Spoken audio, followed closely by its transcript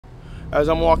as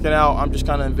I'm walking out, I'm just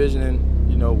kind of envisioning,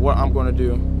 you know, what I'm going to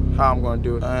do, how I'm going to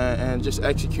do it, and just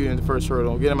executing the first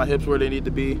hurdle, getting my hips where they need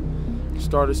to be.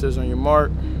 Starter says on your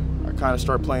mark, I kind of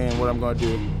start playing what I'm going to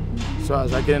do. So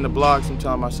as I get in the blocks, I'm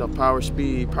telling myself power,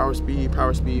 speed, power, speed,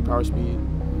 power, speed, power, speed.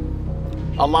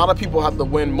 A lot of people have to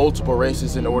win multiple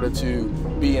races in order to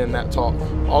be in that talk.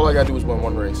 All I got to do is win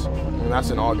one race, and that's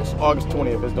in August. August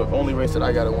 20th is the only race that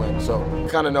I got to win. So I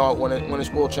kind of know when it's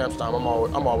world champs time, I'm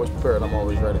always prepared. I'm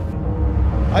always ready.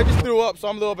 I just threw up, so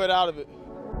I'm a little bit out of it.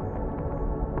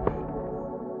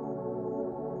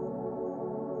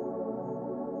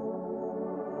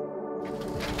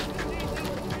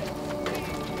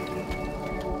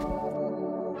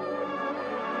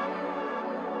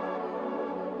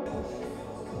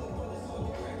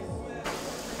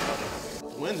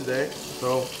 Wednesday,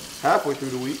 so halfway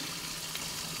through the week.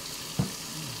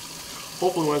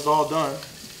 Hopefully when it's all done,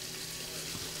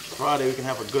 Friday we can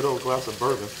have a good old glass of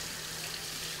bourbon.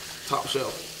 Top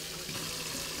shelf.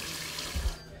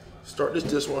 Start this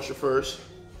dishwasher first.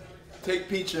 Take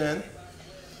Peach in.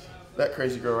 That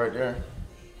crazy girl right there.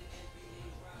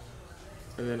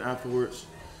 And then afterwards,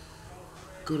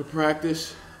 go to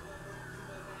practice.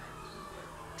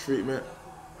 Treatment.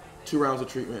 2 rounds of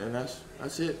treatment, and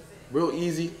that's it. Real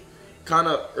easy, kind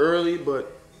of early,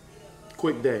 but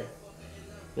quick day.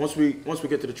 Once we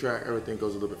get to the track, everything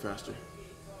goes a little bit faster.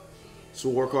 So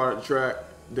we'll work hard at the track,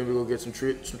 then we go get some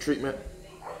treatment,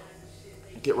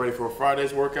 get ready for a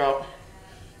Friday's workout,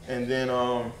 and then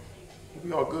we'll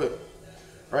be all good.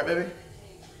 Right, baby?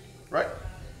 Right?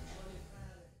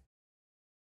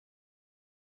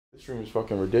 This room is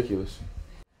fucking ridiculous.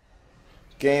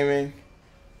 Gaming,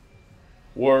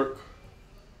 work,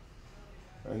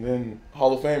 and then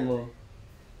Hall of Fame room.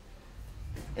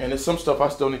 And there's some stuff I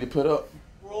still need to put up.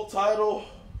 World title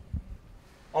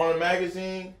on a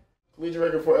magazine. Collegiate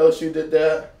record for LSU did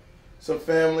that. Some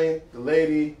family, the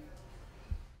lady.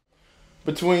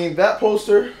 Between that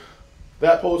poster,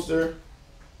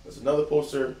 there's another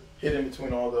poster hidden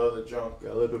between all the other junk.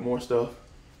 Got a little bit more stuff.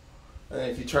 And then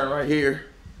if you turn right here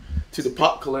to the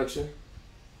pop collection,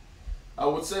 I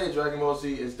would say Dragon Ball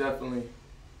Z is definitely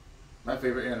my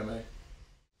favorite anime.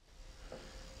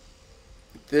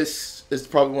 This is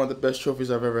probably one of the best trophies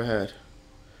I've ever had.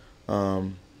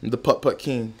 The Putt Putt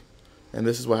King. And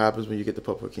this is what happens when you get the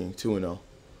Putt Putt King, 2-0.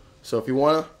 So if you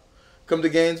want to come to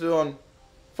Gainesville and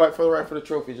fight for the right for the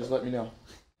trophy, just let me know.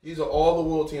 These are all the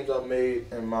world teams I've made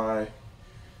in my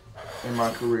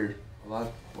career.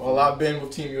 Well, I've been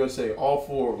with Team USA, all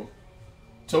 4 of them.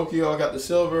 Tokyo, I got the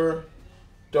silver.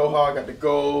 Doha, I got the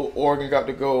gold. Oregon got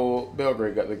the gold.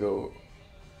 Belgrade got the gold.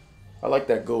 I like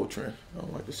that gold trend. I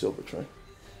don't like the silver trend.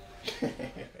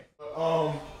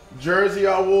 Jersey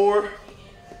I wore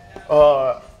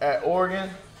at Oregon.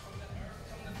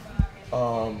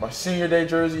 My senior day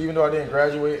jersey, even though I didn't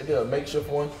graduate, I did a makeshift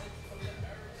one.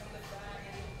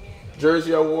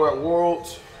 Jersey I wore at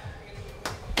Worlds.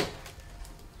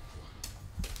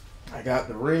 I got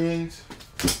the rings.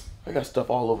 I got stuff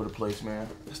all over the place, man.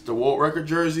 It's the world record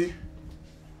jersey.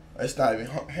 It's not even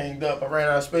hanged up. I ran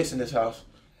out of space in this house.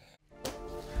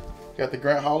 Got the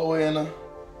Grant Holloway in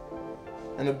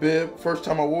a bib. First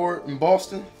time I wore it in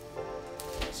Boston.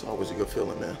 It's always a good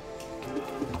feeling, man.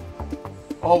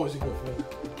 Always a good feeling.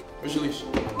 Where's your leash?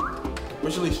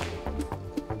 Where's your leash?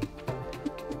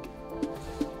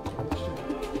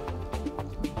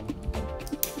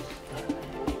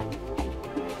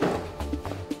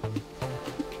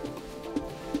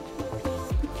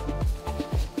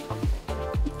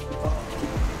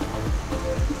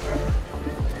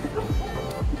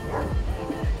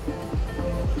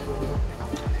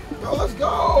 Let's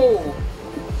go!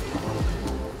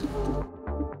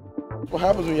 What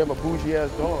happens when you have a bougie ass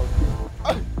dog?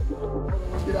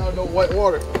 Get out of no white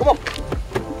water. Come on.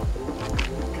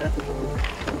 Okay.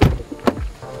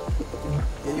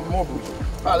 Yeah, even more bougie.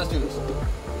 All right, let's do this.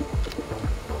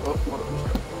 Oh, hold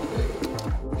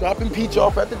on. Dropping Peach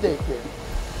off at the daycare.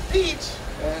 Peach!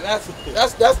 Man, that's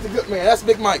the good man. That's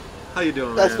Big Mike. How you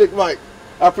doing, That's man? Big Mike.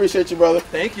 I appreciate you, brother.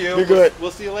 Thank you. Be good.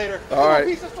 We'll see you later. All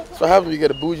right. So what happens when you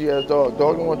get a bougie ass dog?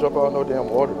 Dog don't want to drop out no damn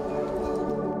water.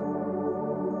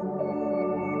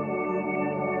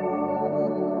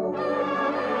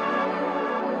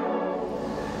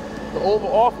 The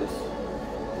Oval Office,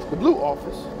 the blue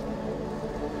office.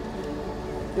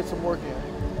 Get some work in.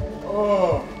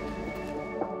 Oh.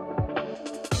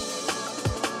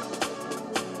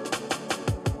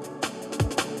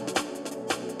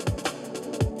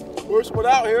 First one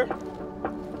out here.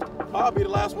 I'll be the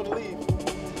last one to leave.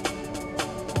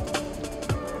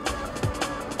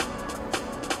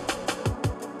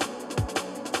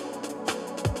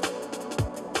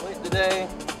 today.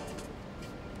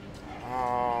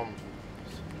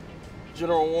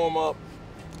 General warm-up,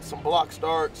 some block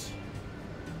starts,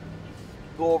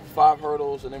 go over 5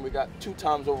 hurdles, and then we got 2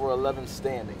 times over 11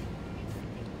 standing.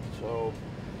 So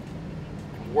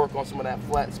work on some of that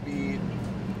flat speed,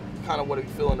 kind of what we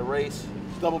feel in the race.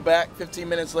 Double back 15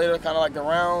 minutes later, kind of like the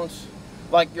rounds.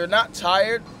 Like, you're not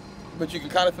tired, but you can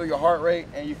kind of feel your heart rate,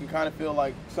 and you can kind of feel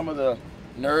like some of the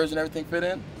nerves and everything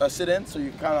sit in, so you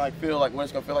can kind of like feel like what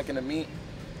it's gonna feel like in the meet.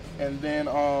 And then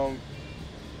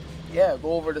yeah,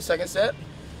 go over the second set,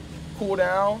 cool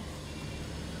down,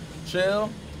 chill,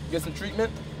 get some treatment.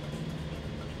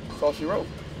 That's all she wrote.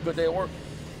 Good day at work.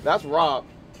 That's Rob.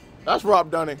 That's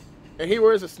Rob Dunning. And he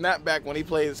wears a snapback when he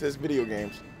plays his video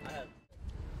games.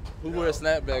 Who wears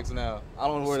snapbacks now? I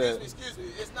don't wear that. Excuse me.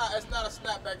 It's not a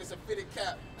snapback, it's a fitted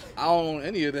cap. I don't own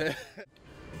any of that.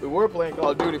 We were playing Call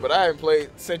of Duty, but I haven't played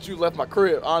since you left my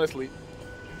crib, honestly.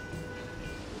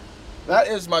 That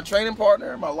is my training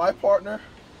partner, my life partner.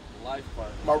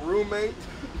 My roommate,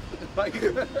 my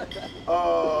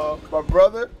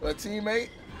brother, my teammate.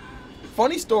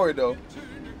 Funny story though,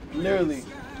 literally,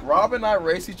 Rob and I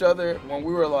raced each other when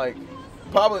we were like,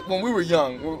 probably when we were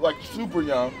young, we were like super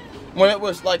young, when it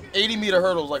was like 80-meter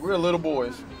hurdles, like we were little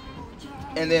boys.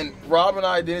 And then Rob and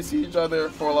I didn't see each other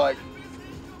for like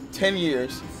 10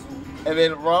 years. And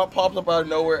then Rob pops up out of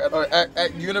nowhere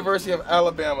at University of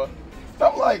Alabama.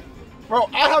 I'm like, bro,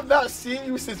 I have not seen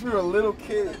you since we were little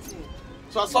kids.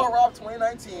 So I saw Rob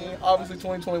 2019, obviously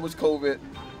 2020 was COVID,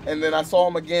 and then I saw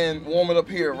him again warming up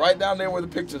here, right down there where the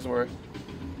pictures were.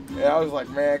 And I was like,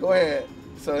 man, go ahead.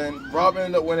 So then Rob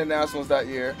ended up winning nationals that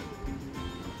year.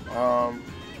 And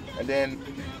then,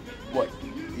 what,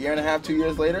 a year and a half, 2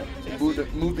 years later, moved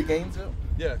to Gainesville?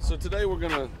 Yeah, so today we're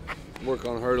gonna work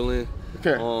on hurdling.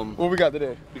 Okay, what we got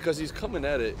today? Because he's coming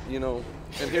at it, you know,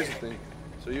 and here's the thing.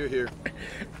 So you're here,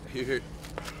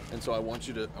 and so I want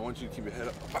you to keep your head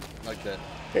up like that.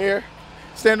 Here,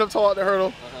 stand up tall at the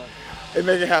hurdle, and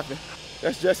make it happen.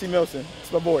 That's Jesse Milson.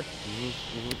 It's my boy.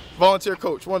 Volunteer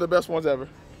coach, one of the best ones ever.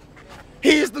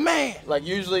 He is the man. Like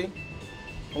usually,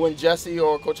 when Jesse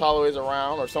or Coach Holloway is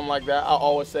around or something like that, I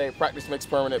always say practice makes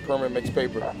permanent, permanent makes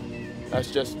paper. That's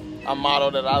just a motto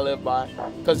that I live by,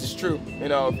 because it's true. You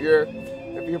know, if you're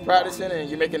practicing and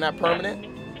you're making that permanent,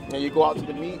 and you go out to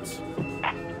the meets,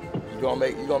 you're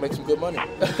gonna make some good money.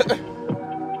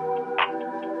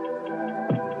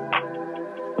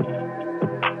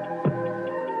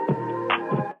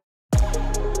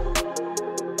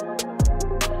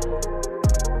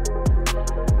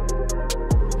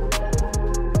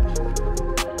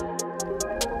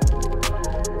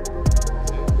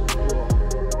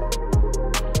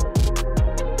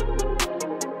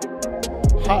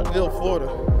 Hottville, Florida.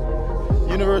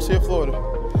 University of Florida.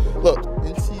 Look,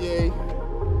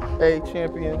 NCAA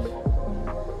champions.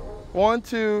 1,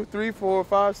 2, 3, 4,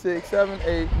 5, 6, 7,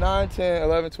 8, 9, 10,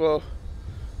 11, 12,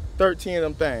 13 of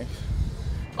them things.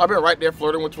 I've been right there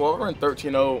flirting with 12. I've run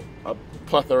 13-0 a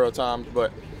plethora of times,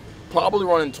 but probably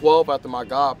running 12 after my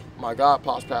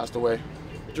godpops passed away.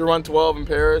 To run 12 in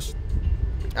Paris,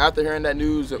 after hearing that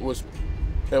news, it was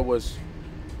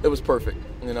perfect.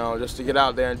 You know, just to get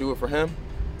out there and do it for him.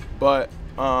 But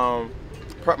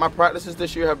my practices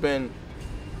this year have been,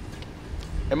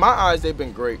 in my eyes, they've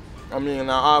been great. I mean,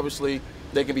 now obviously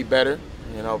they can be better.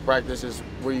 You know, practice is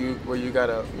where you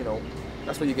gotta, you know,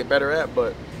 that's what you get better at.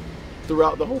 But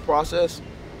throughout the whole process,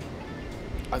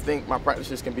 I think my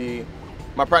practices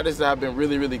have been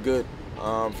really, really good.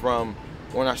 From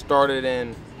when I started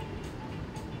in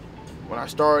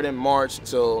March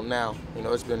till now, you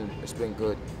know, it's been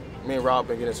good. Me and Rob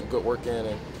been getting some good work in,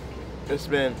 and it's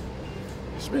been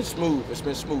smooth. It's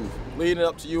been smooth. Leading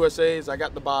up to USA's, I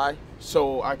got the bye,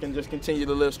 so I can just continue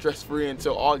to live stress-free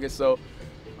until August. So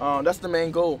that's the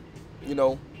main goal. You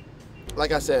know,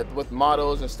 like I said, with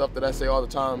mottos and stuff that I say all the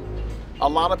time, a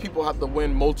lot of people have to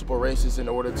win multiple races in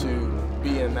order to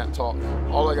be in that talk.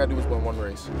 All I gotta do is win one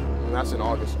race, and that's in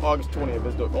August. August 20th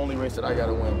is the only race that I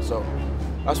gotta win. So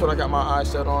that's what I got my eyes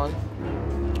set on.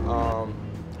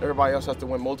 Everybody else has to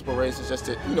win multiple races just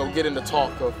to, you know, get in the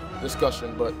talk of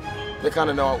discussion. But they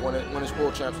kind of know when it's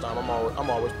world champs time, I'm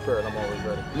always prepared. I'm always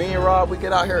ready. Me and Rob, we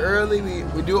get out here early.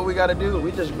 We do what we got to do.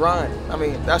 We just grind. I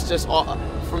mean, that's just all.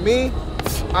 For me,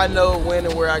 I know when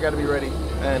and where I got to be ready,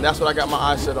 and that's what I got my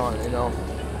eyes set on. You know,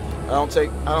 I don't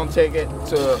take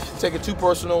it too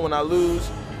personal when I lose.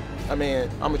 I mean,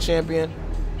 I'm a champion.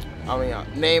 I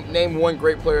mean, name one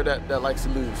great player that likes to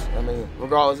lose. I mean,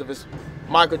 regardless if it's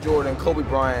Michael Jordan, Kobe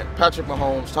Bryant, Patrick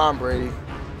Mahomes, Tom Brady,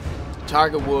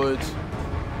 Tiger Woods,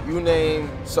 you name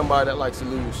somebody that likes to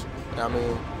lose. I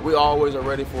mean, we always are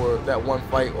ready for that one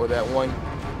fight or that one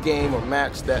game or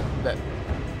match that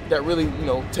really, you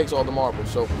know, takes all the marbles.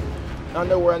 So I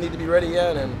know where I need to be ready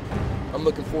at, and I'm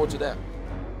looking forward to that.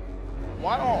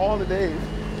 Why aren't all the days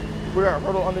we got a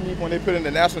hurdle underneath when they put in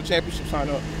the national championship sign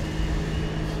up?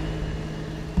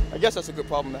 I guess that's a good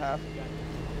problem to have.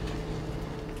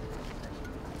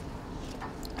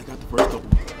 I got the first couple,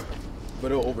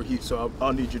 but it'll overheat, so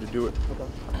I'll need you to do it. Okay.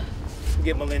 We'll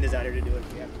get Melendez out here to do it.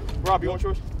 Yeah. Rob, you want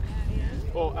yours?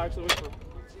 Oh, actually, wait for it.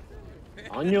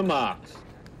 On your marks.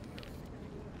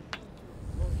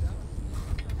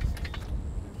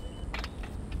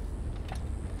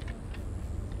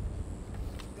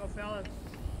 Go, fellas.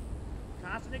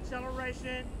 Constant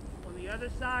acceleration. On the other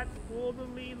side, pull the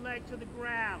lead leg to the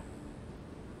ground.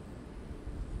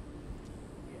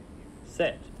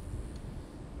 Set.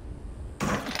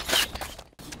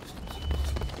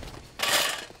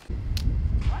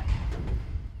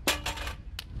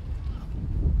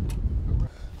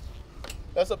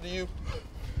 That's up to you.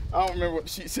 I don't remember what the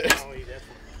sheet says. Oh,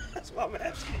 that's what I'm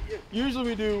asking you. Usually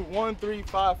we do 1, 3,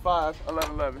 5, 5,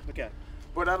 11, 11. Okay.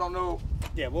 But I don't know.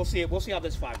 Yeah, we'll see it. We'll see how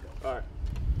this 5 goes. All right.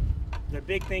 The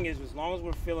big thing is, as long as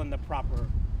we're feeling the proper.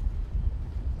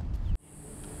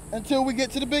 Until we get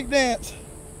to the big dance.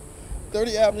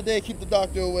 30 abs a day, keep the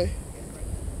doctor away.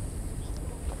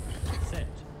 Set.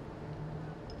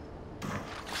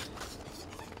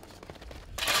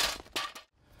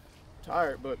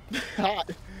 Tired, but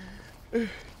hot. That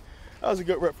was a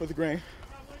good rep for the grain.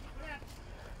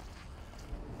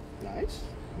 Nice.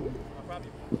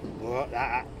 Well,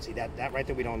 see that right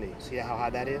there we don't need. See how high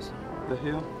that is? The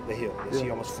hill? The hill. Yeah. See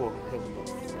almost full hill.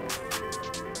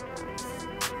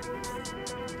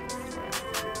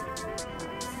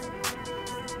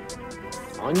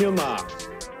 On your marks.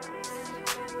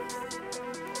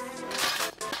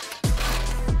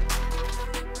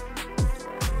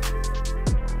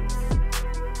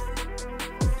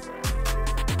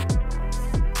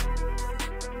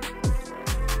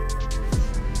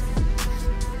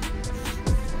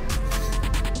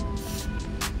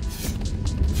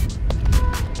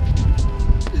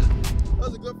 That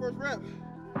was a good first rep.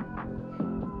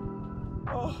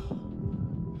 Oh.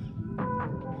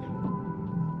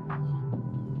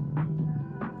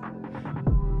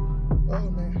 Oh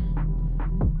man.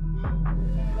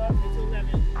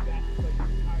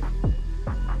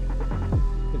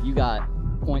 Have you got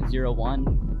 0.01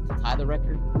 to tie the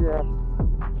record? Yeah.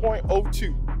 0.02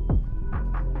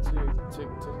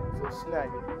 to snag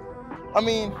it. I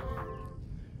mean,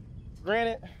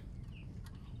 granted,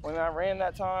 when I ran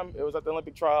that time, it was at the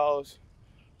Olympic trials,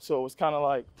 so it was kind of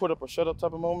like put up or shut up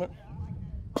type of moment.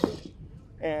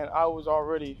 And I was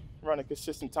already running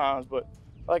consistent times, but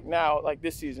like now, like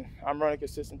this season, I'm running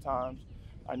consistent times.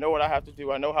 I know what I have to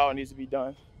do. I know how it needs to be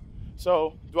done.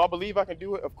 So do I believe I can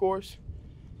do it? Of course.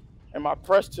 Am I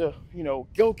pressed to, you know,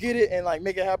 go get it and like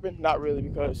make it happen? Not really,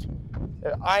 because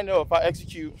I know if I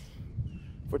execute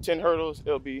for 10 hurdles,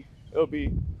 it'll be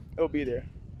there.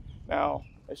 Now,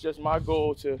 it's just my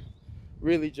goal to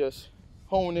really just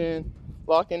hone in,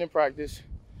 lock in practice.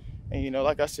 And, you know,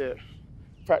 like I said,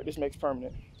 practice makes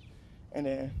permanent. And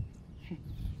then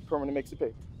permanent makes it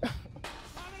pay.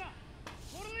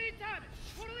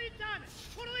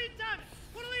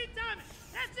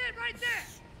 That's it right there.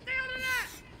 Stay on the mat.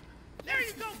 There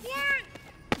you go, one.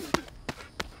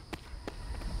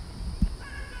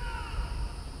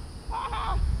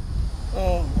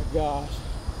 Oh my gosh.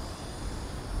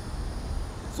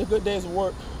 It's a good day's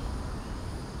work.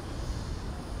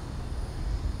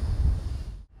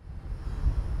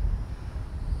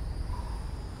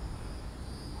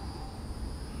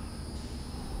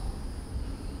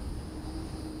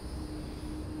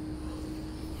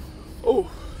 Oh.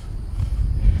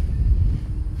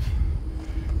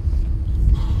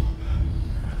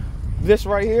 This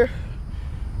right here,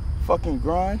 fucking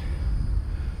grind.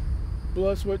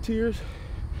 Blood, sweat, tears.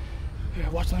 Yeah,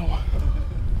 watch that one.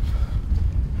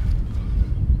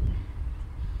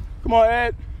 Come on,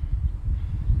 Ed.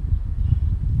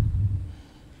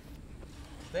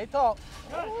 Stay tall.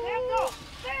 Good. Stand up.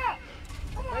 Stay up.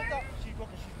 Come on, Ed. She's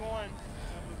going.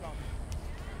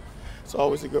 It's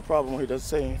always a good problem when he doesn't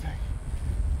say anything.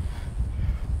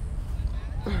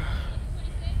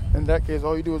 In that case,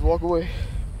 all you do is walk away.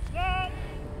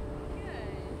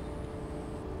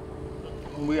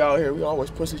 When we out here, we always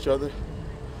push each other.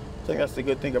 I think that's the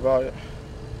good thing about it.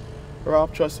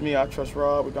 Rob trusts me, I trust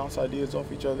Rob. We bounce ideas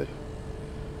off each other.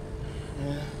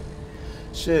 Yeah.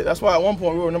 Shit, that's why at one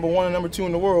point we were number 1 and number 2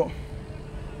 in the world.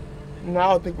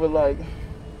 Now I think we're like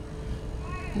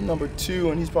number 2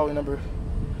 and he's probably number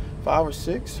 5 or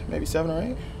 6, maybe 7 or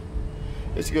 8.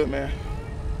 It's good, man.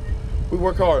 We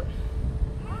work hard.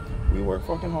 We work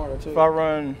fucking hard, I tell you. If I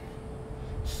run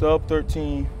sub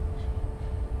 13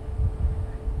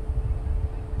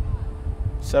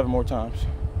 7 more times,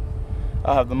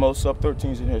 I'll have the most sub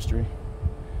 13s in history.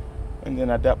 And then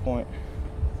at that point,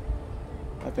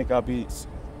 I think I'll be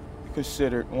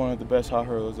considered one of the best high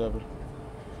hurdlers ever.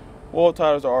 World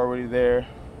titles are already there.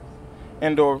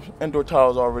 Indoor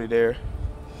titles are already there.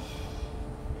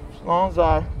 As long as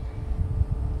I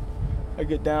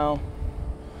get down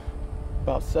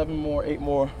about 7 more, 8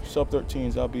 more sub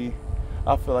 13s,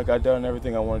 I feel like I've done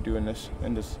everything I want to do in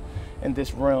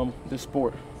this realm, this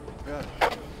sport. Yeah.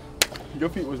 Your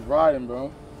feet was riding,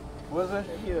 bro. What is that?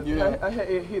 Yeah. I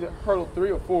hit hurdle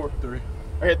 3 or 4. 3.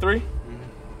 I hit 3?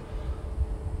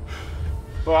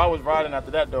 But I was riding after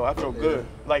that though. I felt good.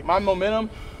 Like my momentum,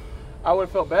 I would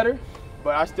have felt better,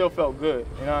 but I still felt good.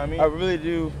 You know what I mean? I really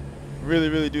do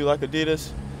like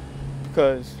Adidas,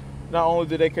 because not only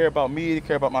do they care about me, they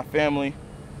care about my family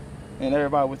and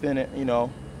everybody within it, you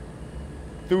know.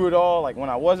 Through it all, like when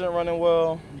I wasn't running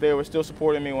well, they were still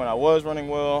supporting me. When I was running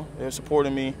well, they were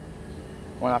supporting me.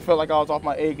 When I felt like I was off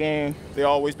my A game, they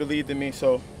always believed in me.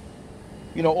 So,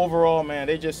 you know, overall, man,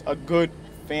 they just a good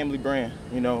family brand,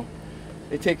 you know.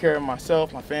 They take care of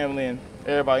myself, my family, and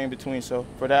everybody in between. So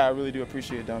for that, I really do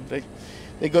appreciate them.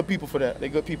 They good people for that. They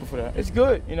good people for that. It's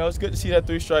good, you know. It's good to see that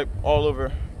 3-stripe all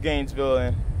over Gainesville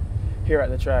and here at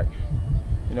the track.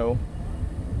 You know,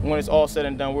 when it's all said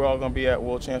and done, we're all gonna be at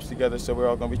World Champs together. So we're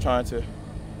all gonna be trying to,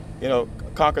 you know,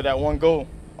 conquer that one goal.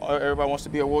 Everybody wants to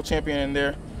be a world champion in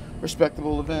their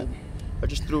respectable event. I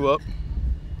just threw up.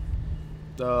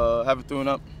 Haven't thrown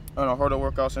up on a hurdle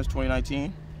workout since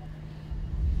 2019.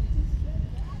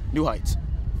 New heights.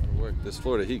 Work. This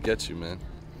Florida heat gets you, man.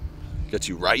 Gets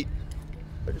you right.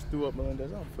 I just threw up,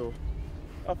 Melendez. I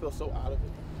feel so out of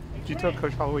it. Did you tell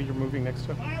Coach Holloway you're moving next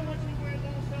to him? I want you to wear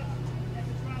those at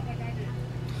the trial like I did.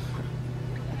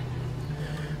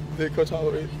 Did Coach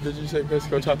Holloway, did you say Coach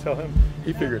Did you tell him?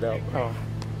 He figured it out. Oh.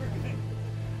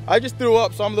 I just threw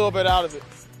up, so I'm a little bit out of it.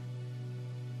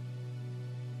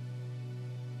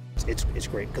 It's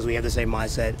great because we have the same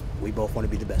mindset. We both want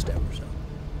to be the best ever. So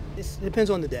it depends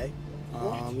on the day.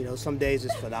 You know, some days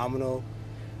it's phenomenal,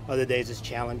 other days it's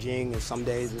challenging, and some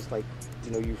days it's like,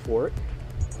 you know, euphoric.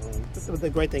 But the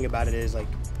great thing about it is, like,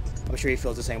 I'm sure he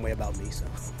feels the same way about me. So,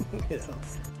 you know.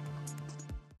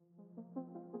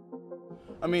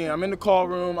 I mean, I'm in the call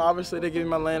room. Obviously, they give me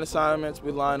my land assignments.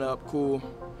 We line up, cool.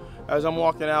 As I'm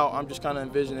walking out, I'm just kind of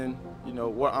envisioning, you know,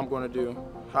 what I'm going to do,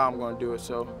 how I'm going to do it.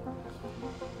 So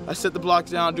I set the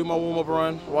blocks down, do my warm-up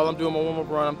run. While I'm doing my warm-up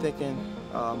run, I'm thinking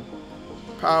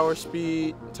power,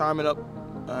 speed, timing up,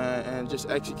 and just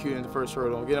executing the first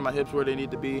hurdle, getting my hips where they need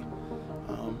to be.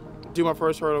 Do my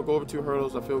first hurdle, go over 2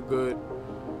 hurdles, I feel good.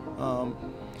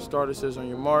 Starter says on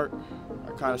your mark,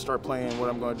 I kind of start playing what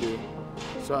I'm going to do.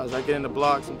 So as I get in the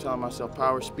blocks, I'm telling myself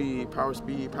power, speed, power,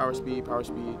 speed, power, speed, power,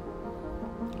 speed.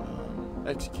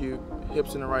 Execute,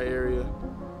 hips in the right area.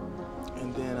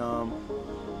 And then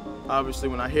obviously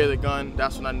when I hear the gun,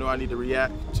 that's when I know I need to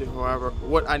react to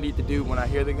what I need to do when I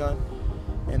hear the gun.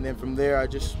 And then from there, I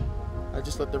just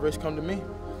let the race come to me.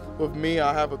 With me,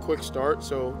 I have a quick start,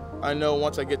 so I know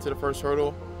once I get to the first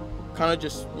hurdle, kind of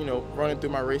just, you know, running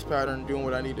through my race pattern, doing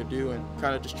what I need to do, and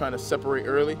kind of just trying to separate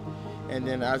early. And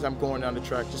then as I'm going down the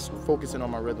track, just focusing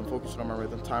on my rhythm,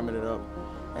 timing it up,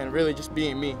 and really just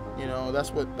being me. You know,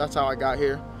 that's how I got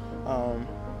here.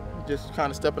 Just kind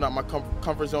of stepping out my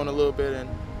comfort zone a little bit, and,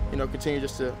 you know, continue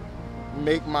just to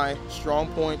make my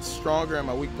strong points stronger and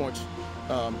my weak points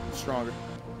stronger.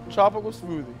 Tropical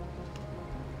smoothie.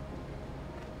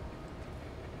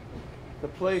 The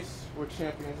place where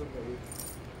champions are made.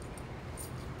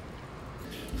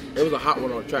 It was a hot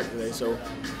one on the track today, so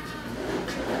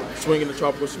swinging the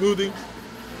tropical smoothie,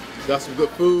 got some good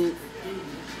food,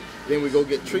 then we go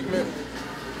get treatment.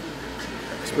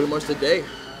 It's pretty much the day.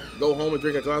 Go home and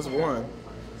drink a glass of wine.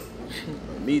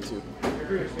 Me too.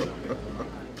 Good.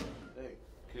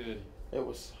 It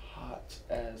was hot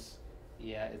as.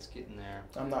 Yeah, it's getting there.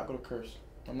 I'm not gonna curse.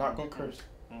 I'm not gonna curse.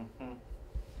 Mm-hmm.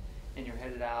 And you're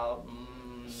headed out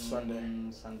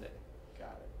Sunday. Sunday.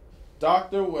 Got it.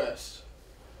 Dr. West,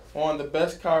 one of the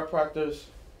best chiropractors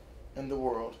in the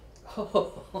world.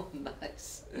 Oh,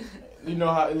 nice. You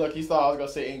know how, look, he thought I was going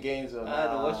to say in Gainesville. I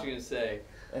don't know what you're going to say.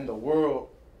 In the world.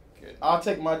 Good. I'll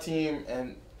take my team,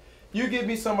 and you give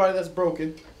me somebody that's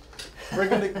broken, bring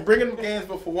them to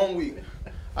Gainesville for 1 week.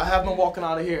 I have them walking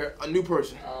out of here, a new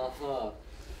person. Uh-huh.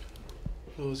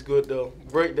 It was good, though.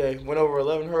 Great day. Went over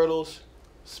 11 hurdles,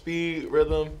 speed,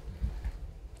 rhythm.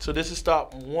 So this is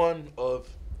stop 1 of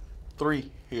 3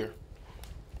 here.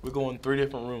 We're going 3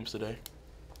 different rooms today.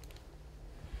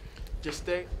 Just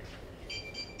stay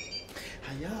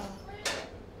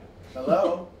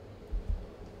Hello.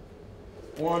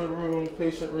 One room,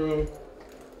 patient room,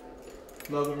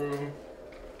 another room.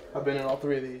 I've been in all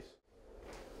 3 of these.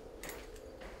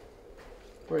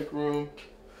 Break room.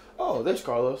 Oh, there's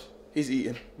Carlos. He's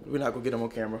eating. We're not gonna get him on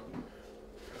camera.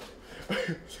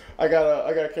 I got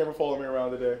a camera following me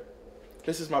around today.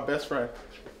 This is my best friend.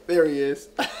 There he is.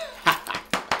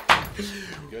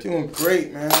 Doing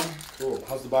great, man. Cool.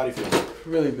 How's the body feeling?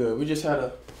 Really good. We just had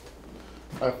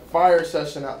a fire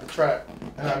session out the track,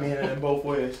 and I mean it in both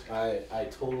ways. I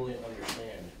totally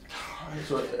understand.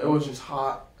 So it was just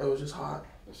hot. It was just hot.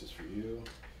 This is for you.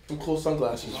 Some cool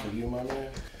sunglasses. This is for you, my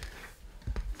man.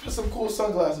 Put some cool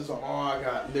sunglasses on. Oh, I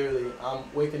got literally. I'm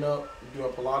waking up, doing a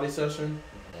Pilates session.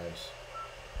 Nice.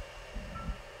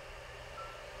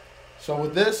 So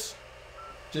with this,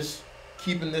 just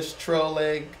keeping this trail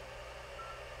leg,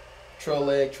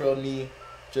 trail knee,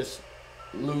 just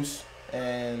loose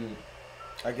and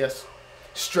I guess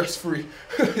stress-free,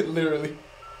 literally.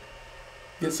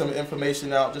 Get some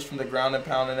information out just from the ground and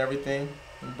pound and everything,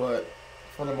 but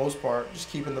for the most part, just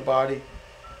keeping the body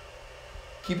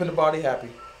happy.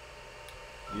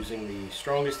 Using the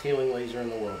strongest healing laser in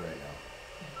the world right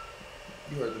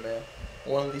now. You heard the man.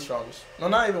 One of the strongest. No,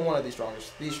 not even one of the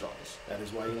strongest. The strongest. That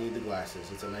is why you need the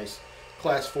glasses. It's a nice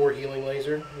class 4 healing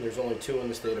laser. There's only 2 in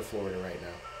the state of Florida right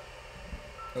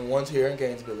now. And one's here in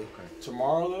Gainesville. Okay.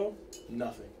 Tomorrow, though,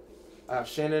 nothing. I have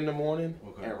Shannon in the morning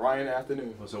and Ryan in the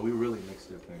afternoon. So we really mixed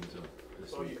their things up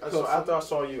this week. So after I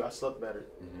saw you, I slept better.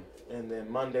 And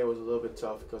then Monday was a little bit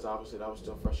tough because obviously that was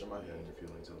still fresh in my head. Your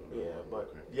feelings a little bit. Yeah,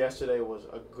 but yesterday was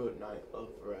a good night of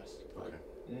rest. Like,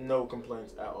 no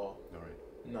complaints at all. All right.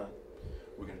 None.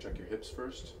 We're going to check your hips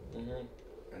first. And then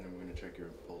we're going to check your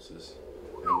pulses.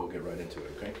 And we'll get right into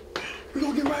it, okay? We're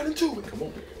going to get right into it. Come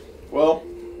on. Well,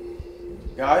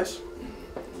 guys,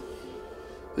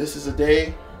 this is a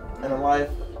day in the life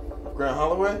of Grant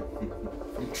Holloway.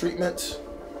 From treatments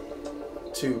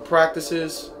to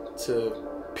practices to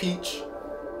Peach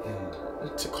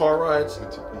to car rides.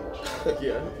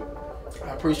 Yeah. I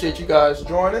appreciate you guys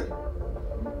joining,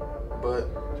 but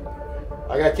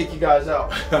I gotta kick you guys out.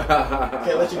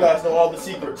 Can't let you guys know all the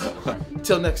secrets.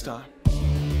 Till next time.